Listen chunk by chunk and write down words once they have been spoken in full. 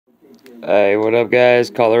Hey, what up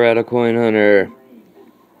guys? Colorado Coin Hunter.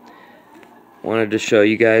 Wanted to show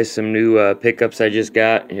you guys some new pickups I just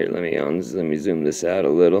got. Here, let me zoom this out a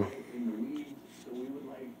little.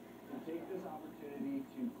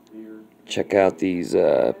 Check out these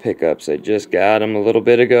pickups. I just got them a little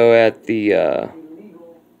bit ago at the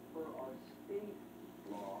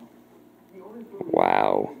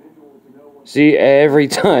wow. See, every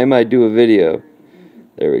time I do a video.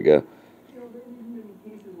 There we go.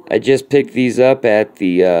 I just picked these up at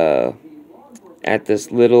the at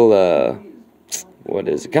this little what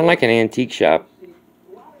is it? Kind of like an antique shop.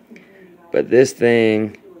 But this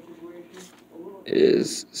thing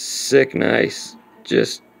is sick nice.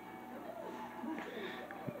 Just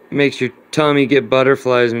makes your tummy get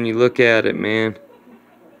butterflies when you look at it, man.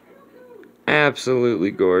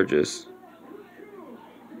 Absolutely gorgeous.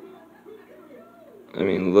 I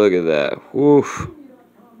mean, look at that. Woof.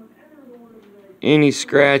 Any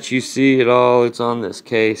scratch you see at all, it's on this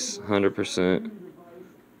case, 100%.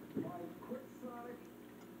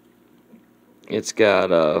 It's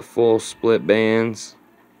got full split bands.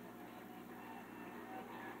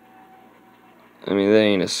 I mean, there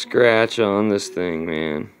ain't a scratch on this thing,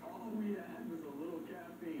 man.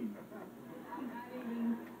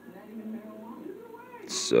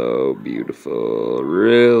 So beautiful.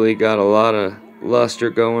 Really got a lot of luster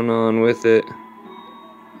going on with it.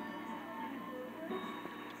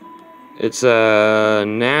 It's a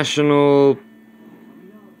national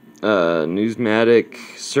numismatic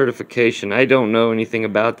certification. I don't know anything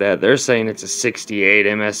about that. They're saying it's a 68,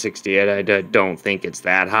 MS68. I don't think it's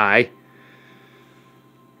that high.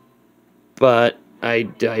 But I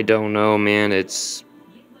don't know, man. It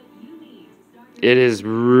is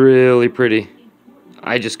really pretty.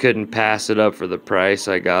 I just couldn't pass it up for the price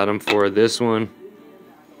I got them for. This one.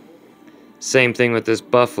 Same thing with this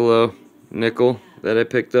Buffalo nickel that I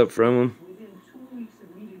picked up from him.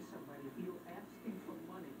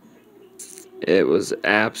 It was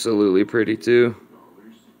absolutely pretty too.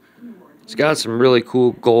 It's got some really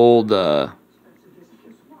cool gold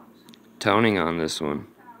toning on this one.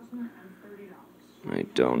 I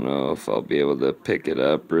don't know if I'll be able to pick it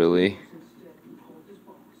up really.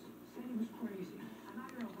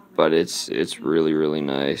 But it's really, really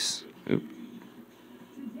nice. Oop.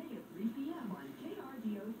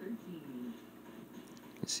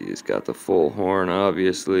 See, it's got the full horn,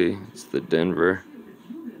 obviously. It's the Denver.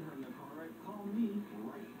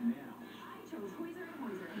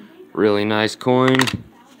 Really nice coin.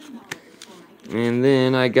 And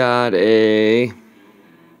then I got a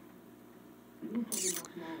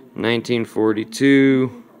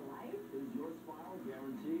 1942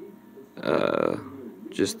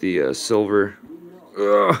 just the silver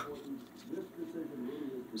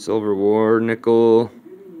war nickel.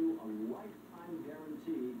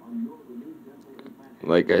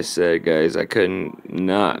 Like I said, guys, I couldn't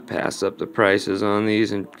not pass up the prices on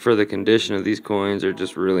these, and for the condition of these coins, they're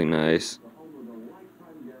just really nice.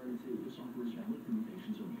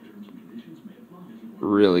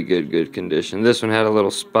 Really good condition. This one had a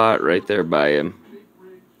little spot right there by him.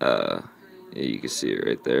 Yeah, you can see it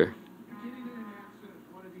right there.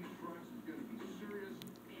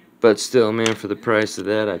 But still, man, for the price of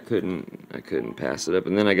that, I couldn't pass it up.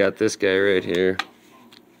 And then I got this guy right here.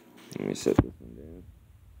 Let me set this one down.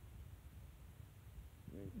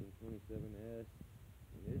 1927S.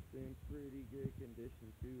 And it's in pretty good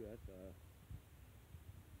condition too, I thought.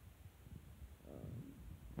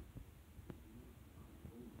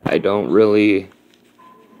 I don't really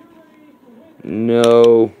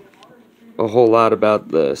know a whole lot about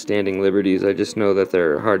the Standing Liberties. I just know that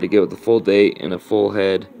they're hard to get with a full date and a full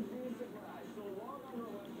head.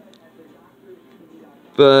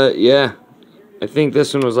 But yeah, I think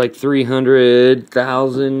this one was like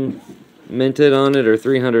 300,000 minted on it, or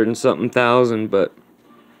 300 and something thousand, but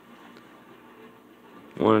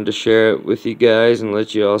wanted to share it with you guys and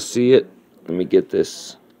let you all see it. Let me get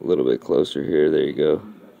this a little bit closer here. There you go.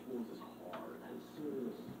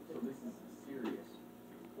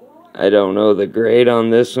 I don't know the grade on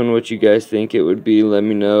this one, what you guys think it would be. Let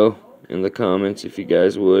me know in the comments if you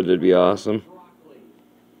guys would. It'd be awesome.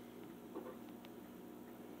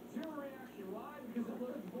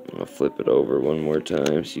 I'll flip it over one more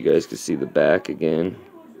time so you guys can see the back again.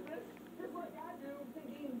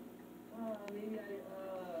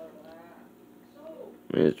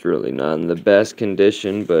 It's really not in the best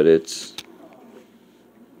condition, but it's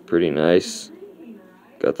pretty nice.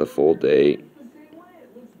 Got the full date.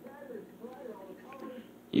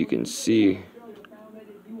 You can see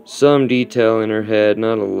some detail in her head,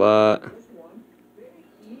 not a lot.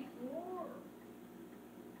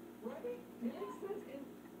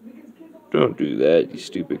 Don't do that, you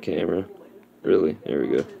stupid camera. Really? There we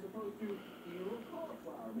go.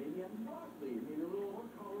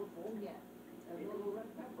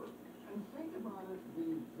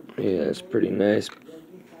 Yeah, it's pretty nice.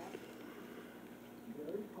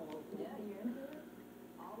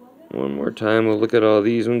 One more time, we'll look at all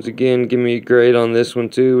these ones again. Give me a grade on this one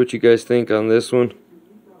too. What you guys think on this one?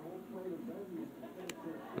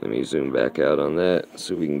 Let me zoom back out on that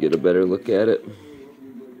so we can get a better look at it.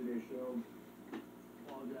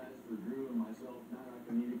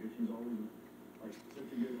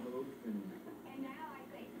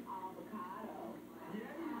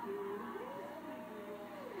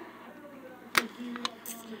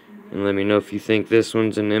 And let me know if you think this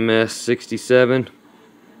one's an MS67.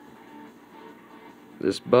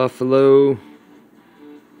 This Buffalo.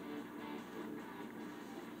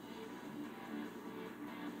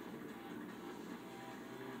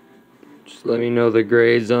 Just let me know the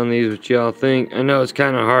grades on these, what y'all think. I know it's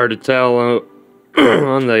kind of hard to tell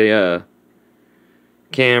on the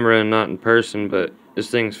camera and not in person, but this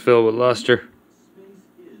thing's filled with luster.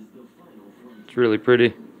 It's really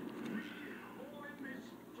pretty.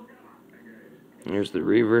 Here's the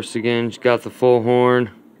reverse again. Just got the full horn.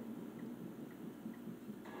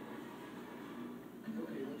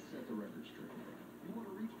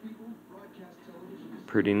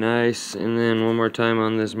 Pretty nice. And then one more time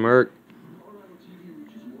on this Merc.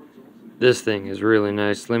 This thing is really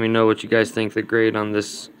nice. Let me know what you guys think the grade on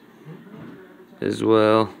this as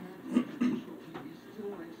well.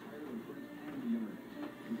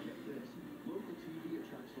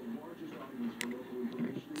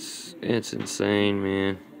 It's insane,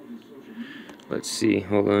 man. Let's see.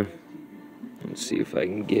 Hold on. Let's see if I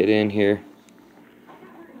can get in here.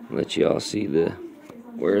 Let y'all see the...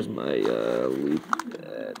 Where's my loop?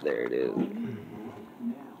 There it is.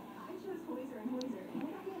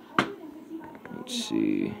 Let's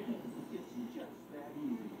see.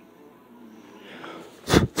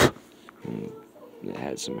 It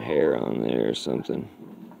had some hair on there or something.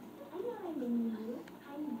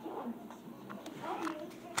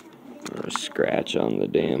 Or a scratch on the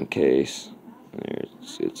damn case. There,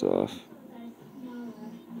 it's off.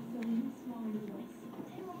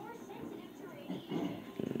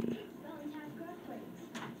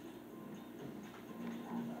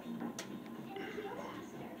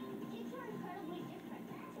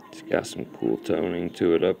 It's got some cool toning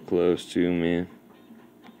to it up close too, man.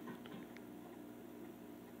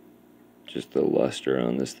 Just the luster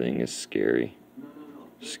on this thing is scary.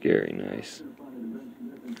 Scary nice.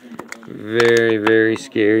 Very, very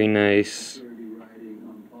scary nice.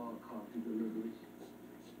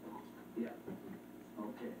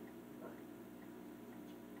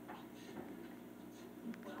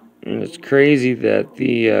 And it's crazy that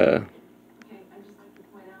the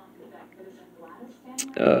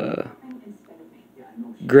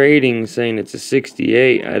grading saying it's a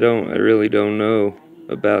 68. I really don't know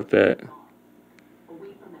about that.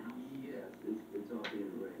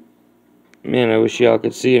 Man, I wish y'all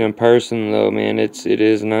could see it in person though, man. It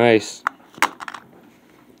is nice.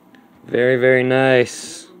 Very, very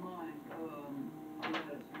nice.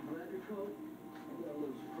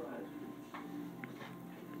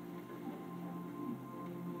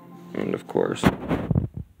 And of course,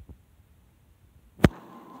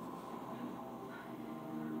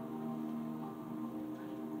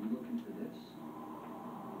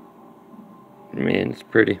 man, it's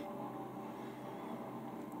pretty.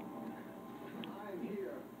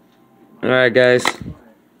 Alright guys,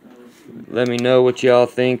 let me know what y'all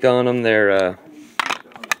think on them. They're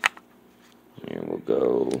here we'll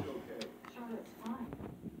go.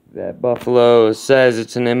 That Buffalo says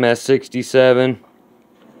it's an MS67.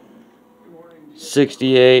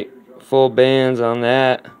 68 full bands on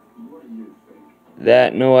that.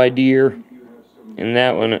 That no idea. And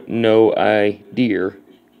that one no idea.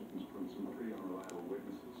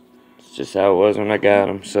 It's just how it was when I got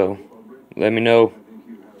them, so let me know.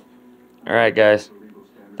 Alright guys,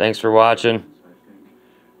 thanks for watching.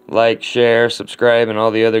 Like, share, subscribe, and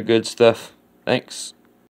all the other good stuff. Thanks.